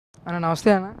అన్న నమస్తే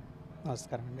అన్న.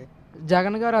 నమస్కారం అండి.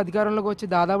 జగన్ గారు అధికారంలోకి వచ్చి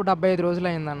దాదాపు 75 రోజులు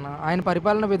అయిందన్న. ఆయన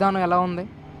పరిపాలన విధానం ఎలా ఉంది?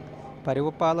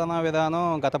 పరిపాలనా విధానం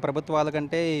గత ప్రభుత్వాల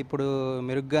కంటే ఇప్పుడు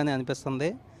మెరుగ్గానే అనిపిస్తుంది.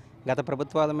 గత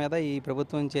ప్రభుత్వాల మీద ఈ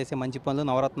ప్రభుత్వం చేసే మంచి పనులు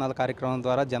నవరత్నాల కార్యక్రమం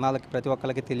ద్వారా జనాలకి ప్రతి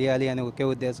ఒక్కరికి తెలియాలి అనే ఒకే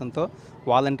ఉద్దేశంతో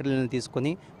వాలంటీర్లను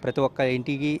తీసుకొని ప్రతి ఒక్క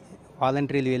ఇంటికి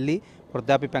వాలంటీర్లు వెళ్ళి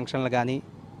వృద్ధాప్య పెన్షన్లు కానీ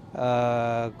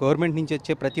గవర్నమెంట్ నుంచి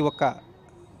వచ్చే ప్రతి ఒక్క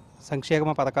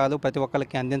సంక్షేమ పథకాలు ప్రతి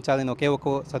ఒక్కరికి అందించాలని ఒకే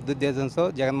ఒక సదుద్దేశంతో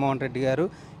జగన్మోహన్ రెడ్డి గారు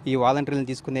ఈ వాలంటీర్లను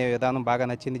తీసుకునే విధానం బాగా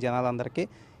నచ్చింది జనాలందరికీ.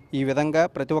 ఈ విధంగా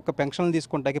ప్రతి ఒక్క పెన్షన్లు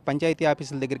తీసుకుంటాకి పంచాయతీ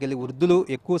ఆఫీసుల దగ్గరికి వెళ్ళి వృద్ధులు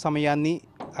ఎక్కువ సమయాన్ని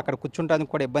అక్కడ కూర్చుంటానికి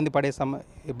కూడా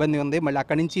ఇబ్బంది ఉంది. మళ్ళీ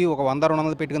అక్కడి నుంచి ఒక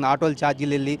 100-200 పెట్టుకుని ఆటోలు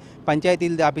ఛార్జీలు వెళ్ళి పంచాయతీ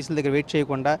ఆఫీసుల దగ్గర వెయిట్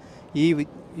చేయకుండా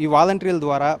ఈ వాలంటీర్ల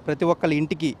ద్వారా ప్రతి ఒక్కళ్ళ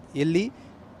ఇంటికి వెళ్ళి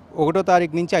 1వ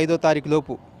తారీఖు నుంచి 5వ తారీఖు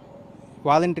లోపు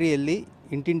వాలంటీర్ వెళ్ళి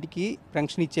ఇంటింటికి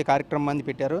పెన్షన్ ఇచ్చే కార్యక్రమాన్ని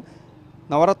పెట్టారు.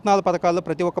 నవరత్నాల పథకాల్లో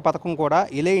ప్రతి ఒక్క పథకం కూడా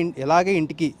ఇలాగే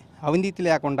ఇంటికి అవినీతి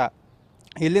లేకుండా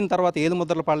వెళ్ళిన తర్వాత ఏలు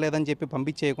ముద్రలు పడలేదని చెప్పి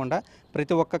పంపించేయకుండా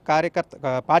ప్రతి ఒక్క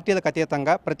పార్టీలకు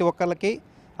అతీతంగా ప్రతి ఒక్కరికి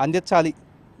అందించాలి,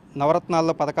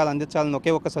 నవరత్నాల్లో పథకాలు అందించాలని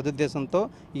ఒకే ఒక్క సదుద్దేశంతో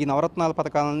ఈ నవరత్నాల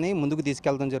పథకాలని ముందుకు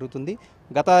తీసుకెళ్లడం జరుగుతుంది.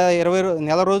 గత 20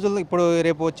 నెల రోజులు ఇప్పుడు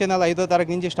రేపు వచ్చే నెల 5వ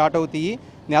తారీఖు నుంచి స్టార్ట్ అవుతాయి.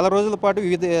 నెల రోజుల పాటు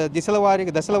వివిధ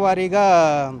దశల వారీగా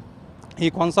ఈ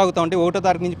కొనసాగుతూ ఉంటే 1వ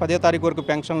తారీఖు నుంచి 10వ తారీఖు వరకు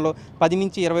పెన్షన్లు, 10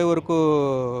 నుంచి 20 వరకు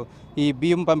ఈ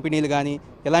బియ్యం పంపిణీలు కానీ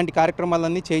ఇలాంటి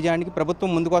కార్యక్రమాలన్నీ చేయడానికి ప్రభుత్వం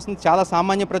ముందుకు వస్తుంది. చాలా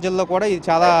సామాన్య ప్రజల్లో కూడా ఇది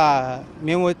చాలా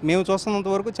మేము చూస్తున్నంత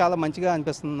వరకు చాలా మంచిగా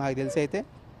అనిపిస్తుంది. నాకు తెలిసి అయితే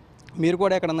మీరు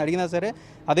కూడా ఎక్కడన్నా అడిగినా సరే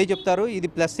అదే చెప్తారు. ఇది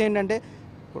ప్లస్ ఏంటంటే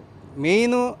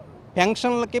మెయిన్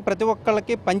పెన్షన్లకి ప్రతి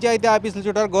ఒక్కళ్ళకి పంచాయతీ ఆఫీసుల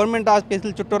చుట్టూ గవర్నమెంట్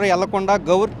ఆఫీసుల చుట్టూ వెళ్లకుండా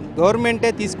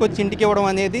గవర్నమెంటే తీసుకొచ్చి ఇంటికి ఇవ్వడం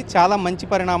అనేది చాలా మంచి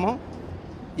పరిణామం.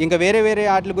 ఇంకా వేరే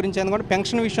వాటి గురించి అనుకోండి,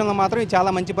 పెన్షన్ విషయంలో మాత్రం ఇది చాలా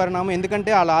మంచి పరిణామం.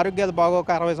 ఎందుకంటే వాళ్ళ ఆరోగ్యాలు బాగోక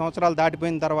 60 సంవత్సరాలు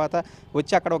దాటిపోయిన తర్వాత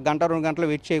వచ్చి అక్కడ 1 గంట 2 గంటలు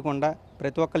వెయిట్ చేయకుండా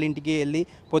ప్రతి ఒక్కళ్ళ ఇంటికి వెళ్ళి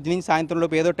పొద్దునుంచి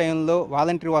సాయంత్రంలోపు ఏదో టైంలో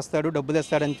వాలంటీర్ వస్తాడు, డబ్బులు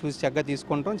ఇస్తాడని చూసి చక్కగా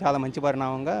తీసుకుంటాం చాలా మంచి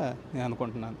పరిణామంగా నేను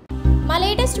అనుకుంటున్నాను. మా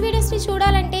లేటెస్ట్ వీడియోస్ని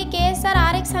చూడాలంటే KSR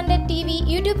RX 100 టీవీ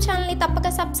యూట్యూబ్ ఛానల్ని తప్పక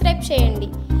సబ్స్క్రైబ్ చేయండి.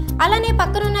 అలానే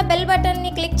పక్కనున్న బెల్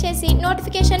బటన్ని క్లిక్ చేసి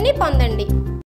నోటిఫికేషన్ని పొందండి.